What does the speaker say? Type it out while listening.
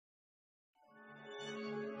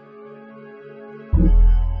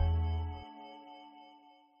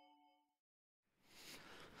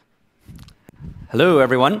Hello,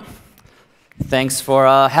 everyone. Thanks for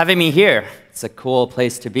having me here. It's a cool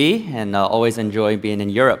place to be, and always enjoy being in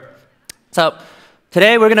Europe. So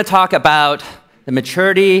today we're going to talk about the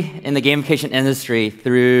maturity in the gamification industry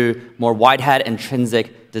through more wide hat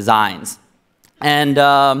intrinsic designs. And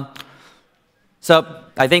so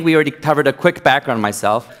I think we already covered a quick background on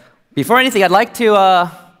myself. Before anything, I'd like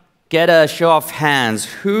to get a show of hands.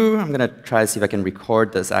 I'm going to try to see if I can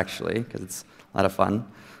record this, actually, because it's a lot of fun.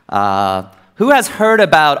 Who has heard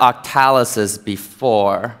about octalysis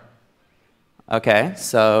before? Okay,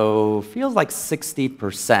 so feels like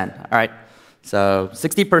 60%. All right, so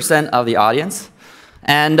 60% of the audience.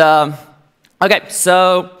 And okay,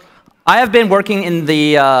 so I have been working in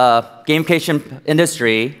the gamification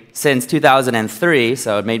industry since 2003,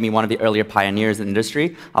 so it made me one of the earlier pioneers in the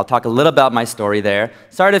industry. I'll talk a little about my story there.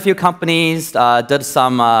 Started a few companies, did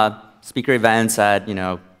some speaker events at,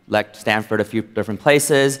 like Stanford, a few different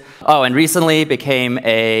places. Oh, and recently became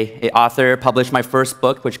an author, published my first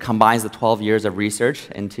book, which combines the 12 years of research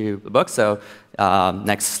into the book. So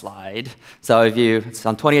next slide. So it's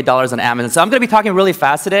on $28 on Amazon. So I'm going to be talking really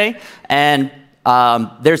fast today, and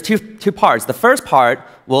there's two parts. The first part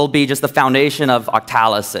will be just the foundation of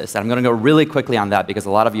octalysis. And I'm going to go really quickly on that because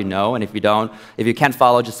a lot of you know, and if you can't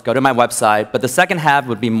follow, just go to my website. But the second half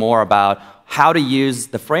would be more about how to use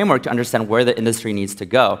the framework to understand where the industry needs to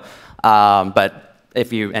go. But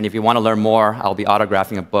if you want to learn more, I'll be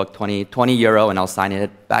autographing a book, 20 euro, and I'll sign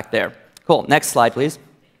it back there. Cool. Next slide, please.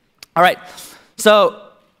 All right. So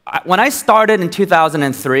when I started in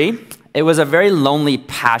 2003, it was a very lonely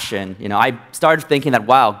passion. I started thinking that,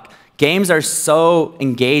 wow, games are so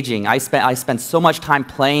engaging. I spent so much time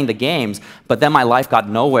playing the games, but then my life got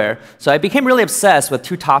nowhere. So I became really obsessed with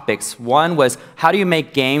two topics. One was how do you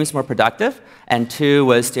make games more productive? And two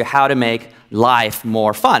was how to make life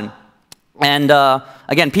more fun. And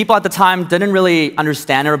again, people at the time didn't really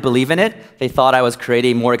understand or believe in it. They thought I was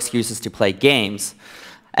creating more excuses to play games.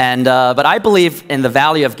 But I believe in the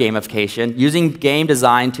value of gamification, using game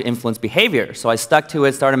design to influence behavior. So I stuck to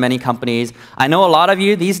it, started many companies. I know a lot of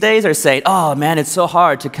you these days are saying, oh man, it's so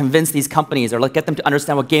hard to convince these companies or get them to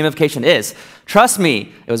understand what gamification is. Trust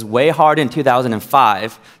me, it was way hard in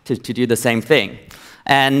 2005 to do the same thing.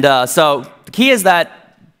 And so the key is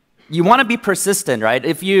that you want to be persistent, right?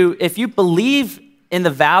 If you believe in the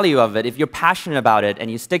value of it, if you're passionate about it and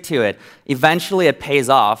you stick to it, eventually it pays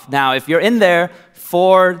off. Now, if you're in there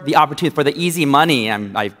for the opportunity, for the easy money,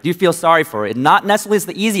 I do feel sorry for it. Not necessarily is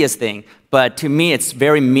the easiest thing, but to me it's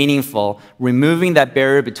very meaningful, removing that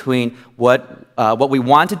barrier between what we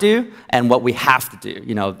want to do and what we have to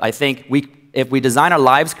do. I think if we design our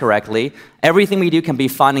lives correctly, everything we do can be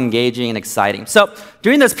fun, engaging, and exciting. So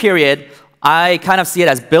during this period, I kind of see it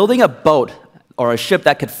as building a boat or a ship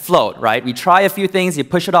that could float, right? We try a few things, you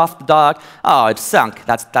push it off the dock, oh, it sunk,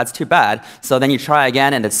 that's too bad. So then you try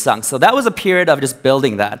again and it sunk. So that was a period of just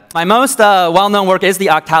building that. My most well-known work is the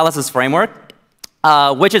octalysis framework,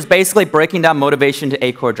 which is basically breaking down motivation to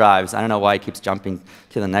 8 core drives. I don't know why it keeps jumping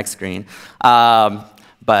to the next screen.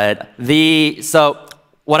 So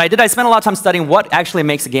what I did, I spent a lot of time studying what actually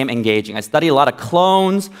makes a game engaging. I studied a lot of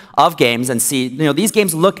clones of games and see, these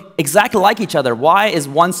games look exactly like each other. Why is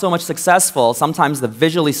one so much successful? Sometimes the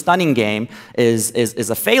visually stunning game is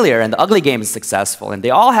a failure and the ugly game is successful. And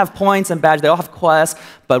they all have points and badges, they all have quests,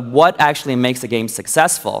 but what actually makes a game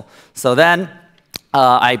successful? So then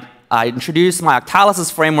I introduced my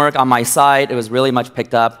octalysis framework on my site. It was really much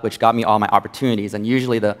picked up, which got me all my opportunities. And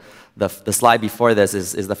usually the slide before this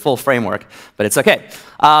is the full framework, but it's okay.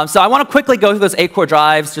 So I want to quickly go through those 8 core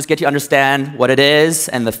drives, just get you to understand what it is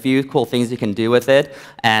and the few cool things you can do with it.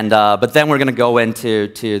 But then we're going to go into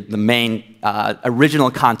the main original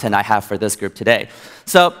content I have for this group today.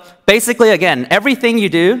 So basically, again, everything you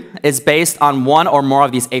do is based on one or more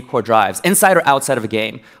of these 8 core drives, inside or outside of a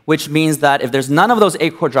game, which means that if there's none of those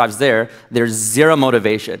 8 core drives there's zero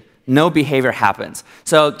motivation. No behavior happens.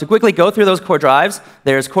 So to quickly go through those core drives,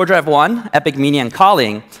 there's core drive 1, epic, meaning, and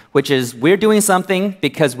calling, which is we're doing something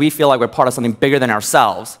because we feel like we're part of something bigger than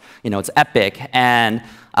ourselves. It's epic. And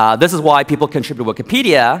this is why people contribute to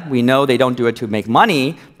Wikipedia. We know they don't do it to make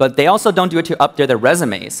money, but they also don't do it to update their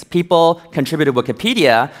resumes. People contribute to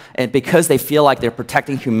Wikipedia because they feel like they're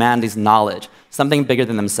protecting humanity's knowledge, something bigger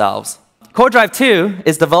than themselves. Core drive 2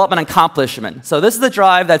 is development and accomplishment. So this is the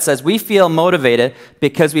drive that says we feel motivated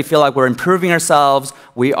because we feel like we're improving ourselves,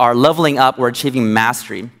 we are leveling up, we're achieving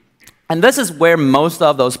mastery. And this is where most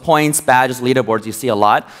of those points, badges, leaderboards you see a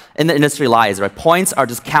lot in the industry lies, right? Points are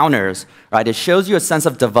just counters, right? It shows you a sense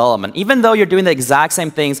of development. Even though you're doing the exact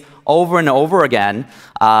same things over and over again,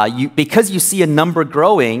 because you see a number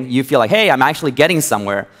growing, you feel like, hey, I'm actually getting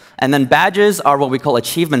somewhere. And then badges are what we call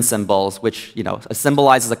achievement symbols, which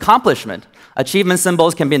symbolizes accomplishment. Achievement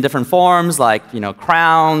symbols can be in different forms, like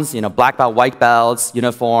crowns, black belt, white belts,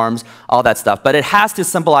 uniforms, all that stuff. But it has to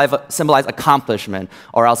symbolize accomplishment,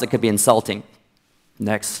 or else it could be insulting.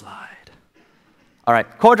 Next slide. All right,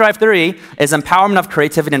 core drive 3 is empowerment of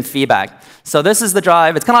creativity and feedback. So this is the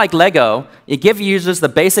drive. It's kind of like Lego. You give users the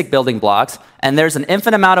basic building blocks, and there's an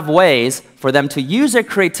infinite amount of ways for them to use their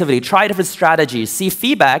creativity, try different strategies, see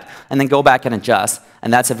feedback, and then go back and adjust.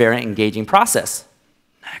 And that's a very engaging process.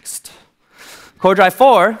 Next. Core drive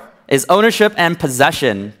 4 is ownership and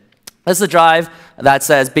possession. This is a drive that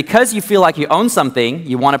says because you feel like you own something,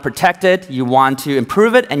 you want to protect it, you want to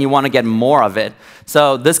improve it, and you want to get more of it.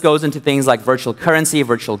 So this goes into things like virtual currency,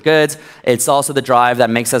 virtual goods. It's also the drive that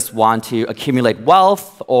makes us want to accumulate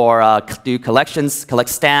wealth or do collections, collect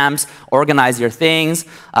stamps, organize your things.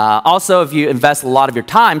 Also, if you invest a lot of your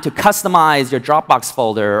time to customize your Dropbox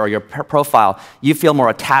folder or your profile, you feel more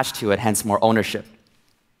attached to it, hence more ownership.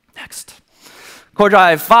 Next. Core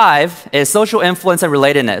drive 5 is social influence and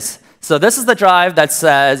relatedness. So this is the drive that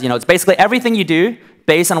says, it's basically everything you do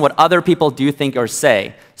based on what other people do, think, or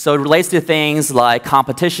say. So it relates to things like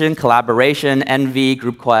competition, collaboration, envy,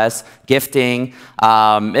 group quests, gifting.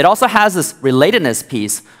 It also has this relatedness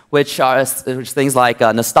piece, which are things like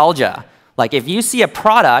nostalgia. Like if you see a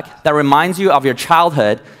product that reminds you of your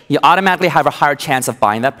childhood, you automatically have a higher chance of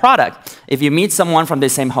buying that product. If you meet someone from the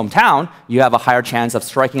same hometown, you have a higher chance of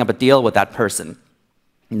striking up a deal with that person.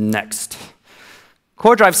 Next.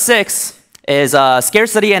 Core drive 6 is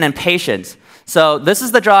scarcity and impatience. So this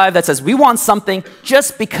is the drive that says we want something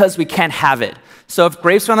just because we can't have it. So if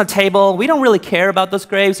grapes are on the table, we don't really care about those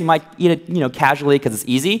grapes. You might eat it casually because it's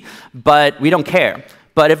easy, but we don't care.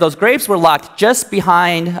 But if those grapes were locked just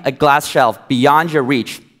behind a glass shelf, beyond your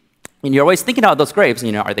reach, and you're always thinking about those grapes,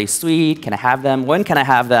 are they sweet? Can I have them? When can I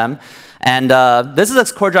have them? And this is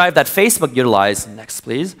a core drive that Facebook utilized, next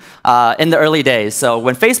please, in the early days. So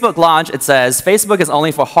when Facebook launched, it says Facebook is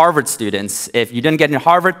only for Harvard students. If you didn't get into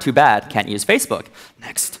Harvard, too bad, can't use Facebook.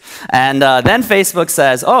 Next. And then Facebook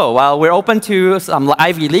says, oh, well, we're open to some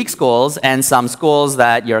Ivy League schools and some schools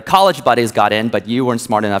that your college buddies got in, but you weren't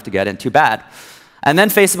smart enough to get in, too bad. And then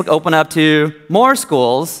Facebook opened up to more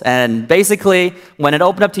schools, and basically, when it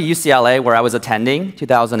opened up to UCLA, where I was attending,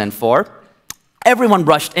 2004, everyone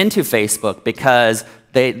rushed into Facebook because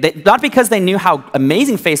not because they knew how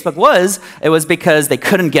amazing Facebook was, it was because they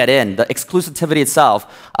couldn't get in. The exclusivity itself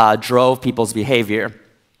drove people's behavior.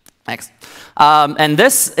 Next. And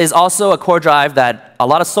this is also a core drive that a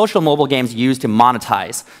lot of social mobile games use to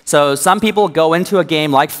monetize. So some people go into a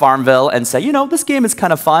game like Farmville and say, this game is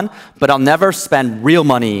kind of fun, but I'll never spend real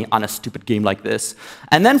money on a stupid game like this.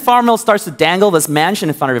 And then Farmville starts to dangle this mansion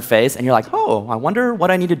in front of your face, and you're like, oh, I wonder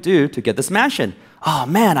what I need to do to get this mansion. Oh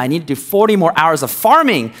man, I need to do 40 more hours of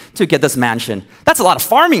farming to get this mansion. That's a lot of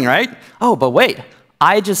farming, right? Oh, but wait,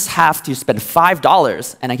 I just have to spend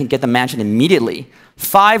 $5 and I can get the mansion immediately.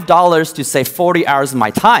 $5 to save 40 hours of my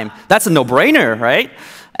time. That's a no-brainer, right?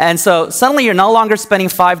 And so suddenly you're no longer spending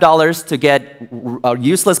 $5 to get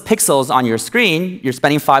useless pixels on your screen. You're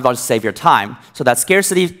spending $5 to save your time. So that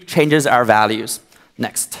scarcity changes our values.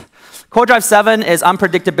 Next. Core drive 7 is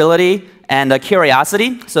unpredictability and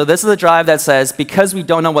curiosity. So this is a drive that says because we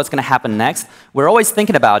don't know what's going to happen next, we're always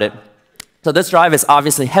thinking about it. So this drive is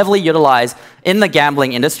obviously heavily utilized in the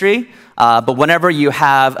gambling industry, but whenever you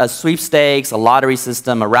have a sweepstakes, a lottery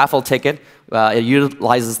system, a raffle ticket, it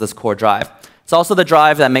utilizes this core drive. It's also the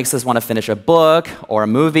drive that makes us want to finish a book or a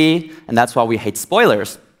movie, and that's why we hate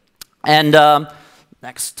spoilers. And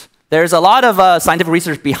next. There's a lot of scientific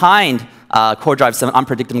research behind core drive 7,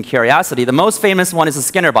 unpredictable and curiosity. The most famous one is the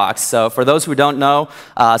Skinner box. So for those who don't know,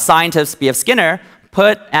 scientist B.F. Skinner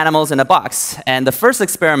put animals in a box. And the first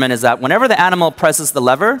experiment is that whenever the animal presses the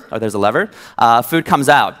lever, or there's a lever, food comes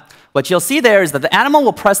out. What you'll see there is that the animal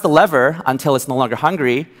will press the lever until it's no longer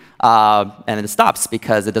hungry, and then it stops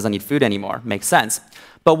because it doesn't need food anymore. Makes sense.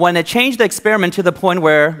 But when it changed the experiment to the point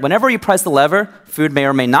where whenever you press the lever, food may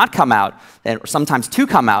or may not come out, and sometimes two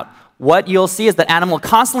come out, what you'll see is that animal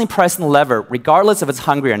constantly pressing the lever, regardless if it's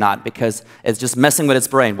hungry or not, because it's just messing with its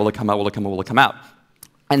brain. Will it come out? Will it come out? Will it come out?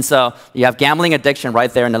 And so you have gambling addiction right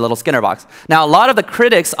there in the little Skinner box. Now, a lot of the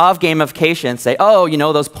critics of gamification say, oh,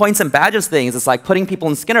 those points and badges things, it's like putting people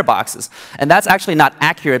in Skinner boxes. And that's actually not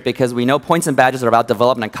accurate because we know points and badges are about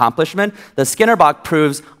development and accomplishment. The Skinner box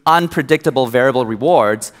proves unpredictable variable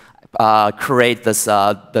rewards create this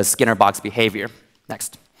the Skinner box behavior.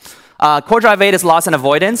 Next. Core drive 8 is loss and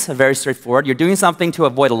avoidance, very straightforward. You're doing something to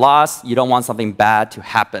avoid a loss. You don't want something bad to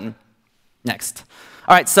happen. Next.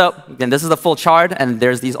 All right, so again, this is the full chart, and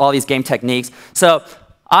there's all these game techniques. So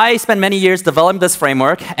I spent many years developing this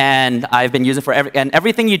framework, and I've been using it for and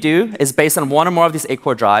everything you do is based on one or more of these 8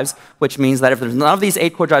 core drives, which means that if there's none of these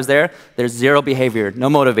 8 core drives there, there's zero behavior, no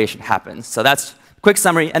motivation happens. So that's quick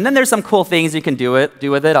summary. And then there's some cool things you can do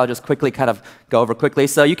with it. I'll just quickly kind of go over quickly.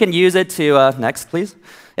 So you can use it to, next, please.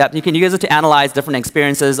 Yeah, you can use it to analyze different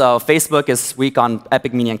experiences. Facebook is weak on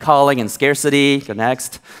epic meaning and calling and scarcity. Go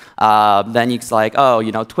next. Then it's like,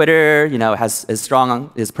 Twitter,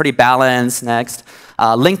 is pretty balanced. Next.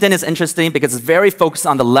 LinkedIn is interesting because it's very focused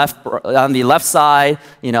on the left side,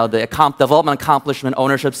 the development, accomplishment,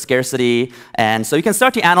 ownership, scarcity. And so you can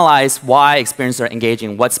start to analyze why experiences are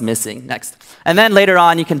engaging, what's missing. Next. And then later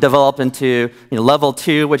on, you can develop into level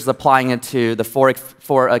 2, which is applying it to the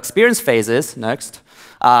four experience phases. Next.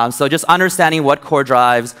 So just understanding what core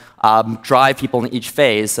drives drive people in each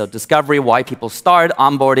phase. So discovery, why people start,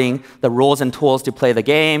 onboarding, the rules and tools to play the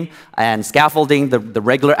game, and scaffolding, the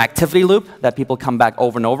regular activity loop that people come back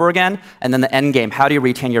over and over again, and then the end game, how do you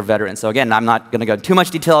retain your veterans? So again, I'm not going to go into too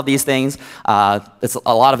much detail of these things. A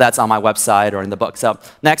lot of that's on my website or in the book. So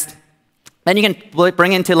next. Then you can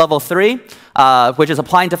bring into level 3, which is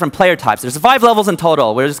applying different player types. There's 5 levels in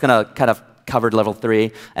total. We're just going to kind of cover level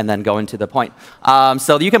 3 and then go into the point.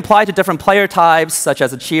 So you can apply to different player types, such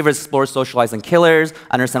as achievers, explorers, socializers, and killers,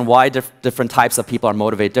 understand why different types of people are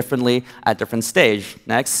motivated differently at different stage.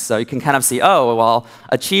 Next, so you can kind of see,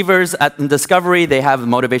 achievers in discovery, they have a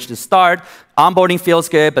motivation to start. Onboarding feels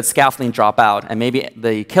good, but scaffolding drop out. And maybe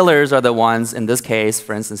the killers are the ones, in this case,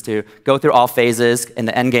 for instance, to go through all phases. In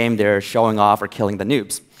the end game, they're showing off or killing the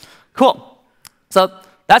noobs. Cool. So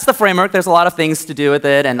that's the framework. There's a lot of things to do with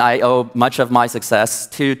it, and I owe much of my success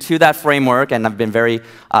to that framework, and I've been very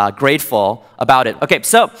grateful about it. Okay,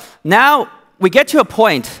 so now we get to a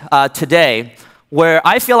point today where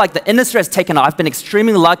I feel like the industry has taken off. I've been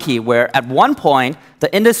extremely lucky where at one point,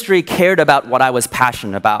 the industry cared about what I was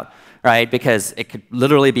passionate about. Right? Because it could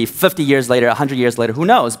literally be 50 years later, 100 years later, who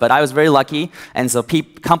knows? But I was very lucky, and so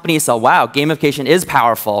companies saw, wow, gamification is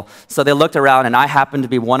powerful. So they looked around, and I happened to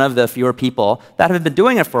be one of the fewer people that have been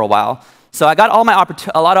doing it for a while. So I got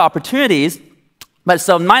a lot of opportunities, but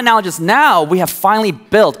so my knowledge is now we have finally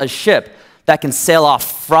built a ship that can sail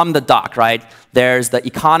off from the dock, right? There's the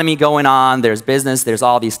economy going on, there's business, there's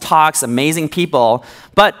all these talks, amazing people,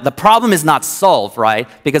 but the problem is not solved, right?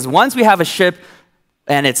 Because once we have a ship,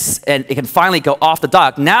 and it can finally go off the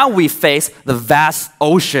dock. Now we face the vast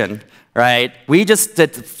ocean, right? We just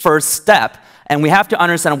did the first step, and we have to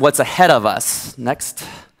understand what's ahead of us. Next.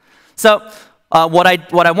 So what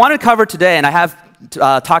I want to cover today, and I have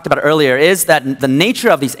talked about earlier, is that the nature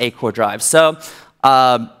of these 8 core drives. So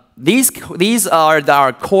these are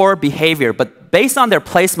our core behavior, but based on their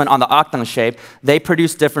placement on the octagon shape, they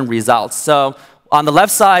produce different results. So on the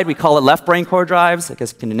left side, we call it left brain core drives. I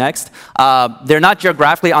guess we can do next. They're not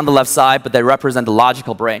geographically on the left side, but they represent the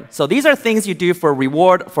logical brain. So these are things you do for a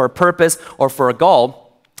reward, for a purpose, or for a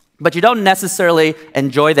goal, but you don't necessarily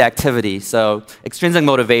enjoy the activity. So extrinsic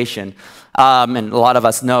motivation. And a lot of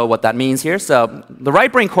us know what that means here. So the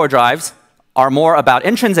right brain core drives are more about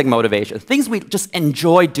intrinsic motivation, things we just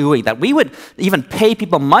enjoy doing, that we would even pay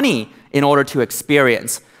people money in order to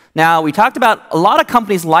experience. Now, we talked about a lot of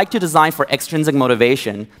companies like to design for extrinsic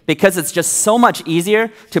motivation because it's just so much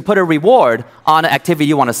easier to put a reward on an activity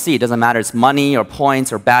you want to see. It doesn't matter, it's money or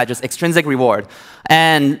points or badges, extrinsic reward.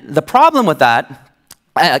 And the problem with that,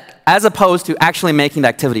 as opposed to actually making the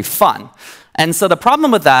activity fun. And so the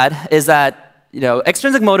problem with that is that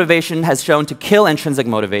extrinsic motivation has shown to kill intrinsic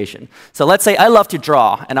motivation. So let's say I love to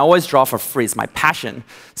draw, and I always draw for free. It's my passion.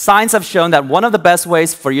 Science have shown that one of the best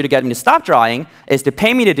ways for you to get me to stop drawing is to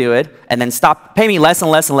pay me to do it, and then pay me less and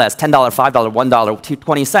less and less, $10, $5, $1,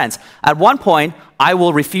 20 cents. At one point, I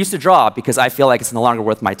will refuse to draw because I feel like it's no longer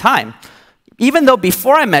worth my time. Even though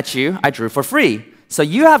before I met you, I drew for free. So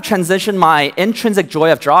you have transitioned my intrinsic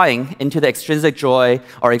joy of drawing into the extrinsic joy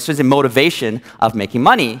or extrinsic motivation of making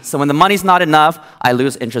money. So when the money's not enough, I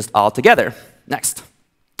lose interest altogether. Next.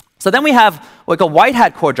 So then we have what we call white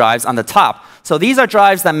hat core drives on the top. So these are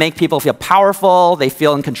drives that make people feel powerful, they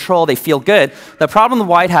feel in control, they feel good. The problem with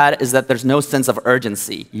white hat is that there's no sense of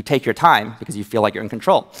urgency. You take your time because you feel like you're in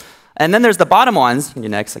control. And then there's the bottom ones, you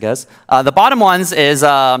next, I guess. The bottom ones is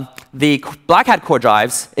the black hat core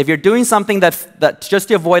drives. If you're doing something that just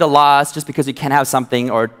to avoid a loss, just because you can't have something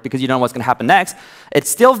or because you don't know what's going to happen next, it's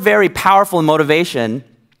still very powerful in motivation,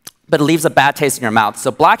 but it leaves a bad taste in your mouth. So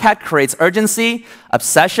black hat creates urgency,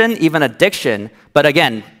 obsession, even addiction. But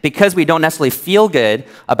again, because we don't necessarily feel good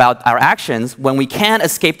about our actions, when we can't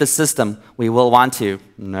escape the system, we will want to.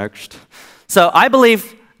 Next. So I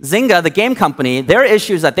believe Zynga, the game company, their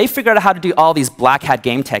issue is that they figured out how to do all these black hat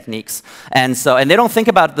game techniques. And they don't think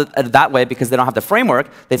about it that way because they don't have the framework.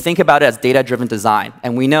 They think about it as data-driven design.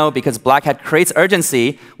 And we know because black hat creates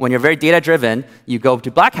urgency, when you're very data-driven, you go to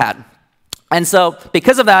black hat. And so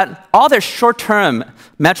because of that, all their short-term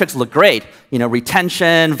metrics look great.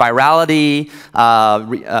 Retention, virality,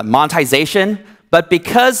 monetization. But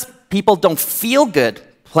because people don't feel good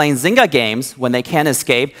playing Zynga games when they can't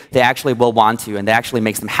escape, they actually will want to, and it actually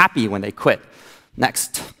makes them happy when they quit.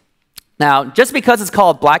 Next. Now, just because it's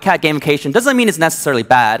called black hat gamification doesn't mean it's necessarily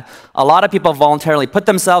bad. A lot of people voluntarily put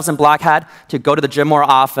themselves in black hat to go to the gym more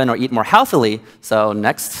often or eat more healthily. So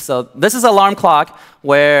next. So this is an alarm clock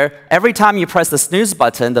where every time you press the snooze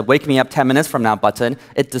button, the wake me up 10 minutes from now button,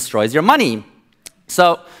 it destroys your money.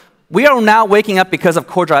 So we are now waking up because of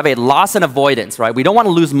core drive 8, loss and avoidance, right? We don't want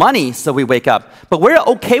to lose money, so we wake up. But we're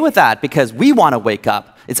okay with that because we want to wake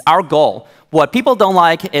up. It's our goal. What people don't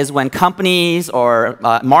like is when companies or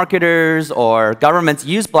marketers or governments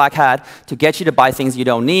use black hat to get you to buy things you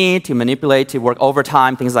don't need, to manipulate, to work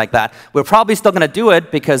overtime, things like that. We're probably still going to do it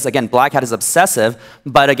because, again, black hat is obsessive.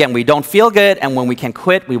 But again, we don't feel good, and when we can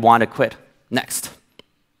quit, we want to quit. Next.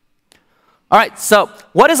 All right, so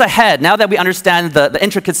what is ahead now that we understand the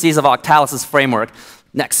intricacies of Octalis' framework?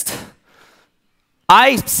 Next.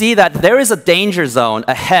 I see that there is a danger zone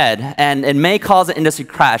ahead, and it may cause an industry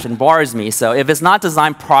crash and worries me. So if it's not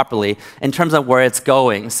designed properly in terms of where it's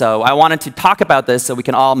going. So I wanted to talk about this so we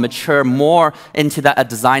can all mature more into that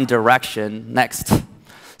design direction. Next.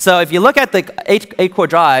 So if you look at the eight core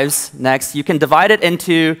drives, next, you can divide it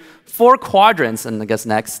into 4 quadrants, and I guess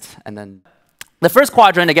next, and then the first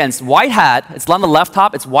quadrant, again, is white hat. It's on the left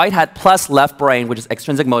top. It's white hat plus left brain, which is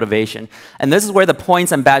extrinsic motivation. And this is where the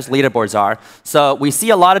points and badge leaderboards are. So we see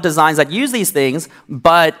a lot of designs that use these things,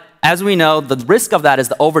 but as we know, the risk of that is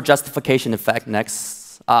the over-justification effect.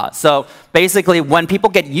 Next. So basically, when people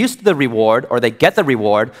get used to the reward, or they get the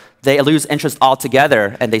reward, they lose interest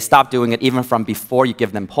altogether, and they stop doing it even from before you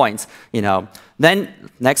give them points. Then,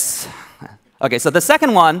 next. OK, so the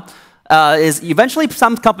second one is eventually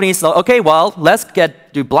some companies say, OK, well, let's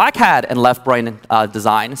do black hat and left brain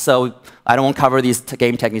design. So I don't want to cover these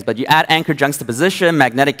game techniques, but you add anchor juxtaposition,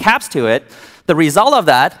 magnetic caps to it. The result of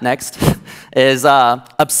that, next, is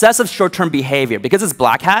obsessive short-term behavior. Because it's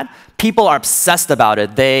black hat, people are obsessed about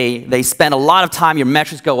it. They spend a lot of time, your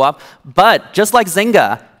metrics go up. But just like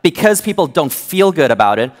Zynga, because people don't feel good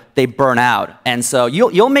about it, they burn out. And so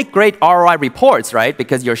you'll make great ROI reports, right?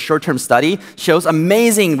 Because your short-term study shows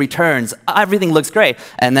amazing returns. Everything looks great.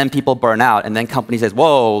 And then people burn out. And then companies say,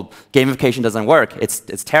 whoa, gamification doesn't work.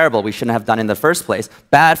 It's terrible. We shouldn't have done it in the first place.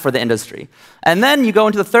 Bad for the industry. And then you go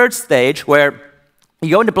into the third stage where you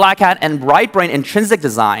go into black hat and right brain intrinsic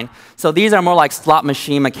design. So these are more like slot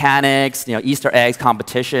machine mechanics, Easter eggs,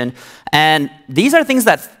 competition. And these are things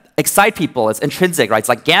that excite people. It's intrinsic, right? It's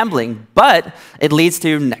like gambling, but it leads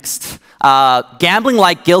to next. Gambling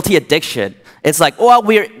like guilty addiction. It's like, well,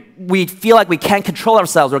 we feel like we can't control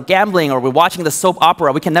ourselves. We're gambling or we're watching the soap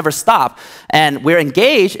opera. We can never stop. And we're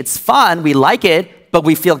engaged. It's fun. We like it, but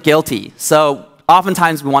we feel guilty. So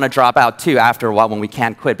oftentimes we want to drop out too after a while when we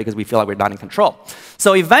can't quit because we feel like we're not in control.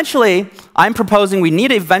 So eventually, I'm proposing we need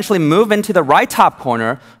to eventually move into the right top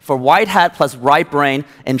corner for white hat plus right brain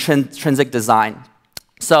intrinsic design.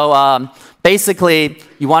 So basically,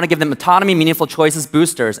 you want to give them autonomy, meaningful choices,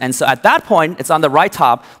 boosters. And so at that point, it's on the right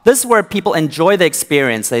top. This is where people enjoy the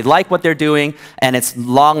experience. They like what they're doing, and it's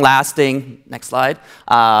long-lasting. Next slide.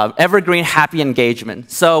 Evergreen, happy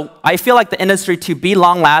engagement. So I feel like the industry, to be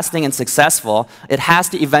long-lasting and successful, it has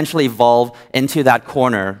to eventually evolve into that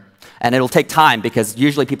corner. And it'll take time, because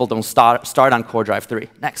usually people don't start on Core Drive 3.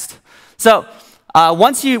 Next. So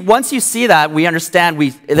once you see that, we understand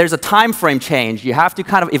there's a time frame change. You have to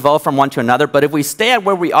kind of evolve from one to another. But if we stay at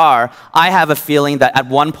where we are, I have a feeling that at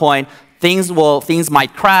one point things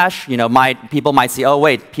might crash. People might say, oh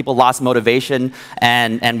wait, people lost motivation,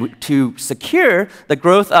 and to secure the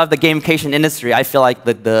growth of the gamification industry, I feel like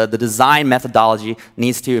the design methodology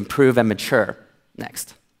needs to improve and mature.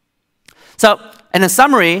 Next. So in a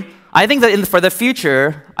summary, I think that for the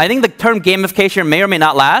future, I think the term gamification may or may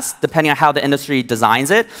not last, depending on how the industry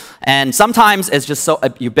designs it. And sometimes it's just so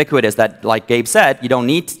ubiquitous that, like Gabe said, you don't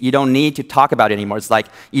need to talk about it anymore. It's like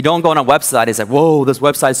you don't go on a website and say, whoa, this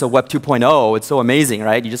website is so Web 2.0, it's so amazing,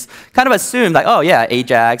 right? You just kind of assume like, oh yeah,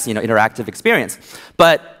 Ajax, interactive experience.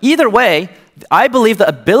 But either way, I believe the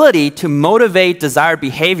ability to motivate desired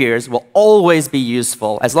behaviors will always be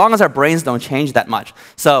useful as long as our brains don't change that much.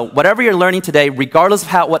 So whatever you're learning today, regardless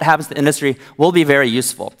of what happens to the industry, will be very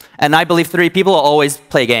useful. And I believe people will always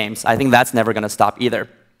play games. I think that's never going to stop either.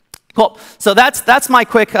 Cool. So that's my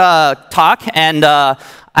quick talk. And I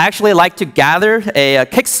actually like to gather a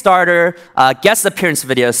Kickstarter guest appearance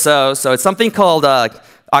video. So it's something called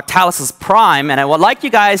Octalysis Prime, and I would like you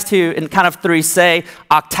guys to, in kind of three, say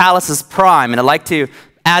Octalysis Prime, and I'd like to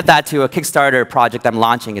add that to a Kickstarter project I'm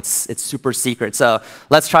launching. It's super secret, so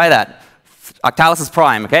let's try that. Octalysis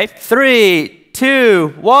Prime, okay? 3,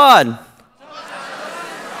 2, 1.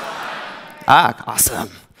 Ah, awesome.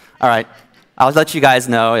 All right. I'll let you guys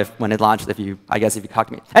know when it launches, if you talk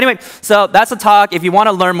to me. Anyway, so that's a talk. If you want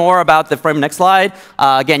to learn more about the frame, next slide.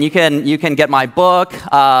 Again, you can get my book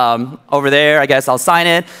over there. I guess I'll sign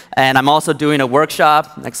it. And I'm also doing a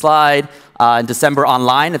workshop, next slide, in December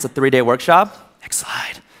online. It's a 3-day workshop. Next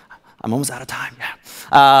slide. I'm almost out of time,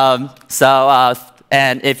 yeah.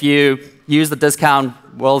 And if you use the discount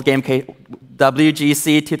World Gamification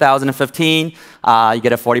WGC 2015, you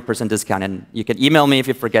get a 40% discount, and you can email me if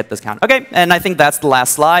you forget discount. Okay, and I think that's the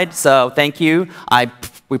last slide, so thank you.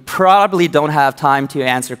 We probably don't have time to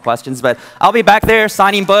answer questions, but I'll be back there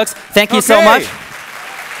signing books. Thank you so much.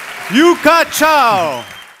 You got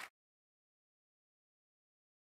Chou.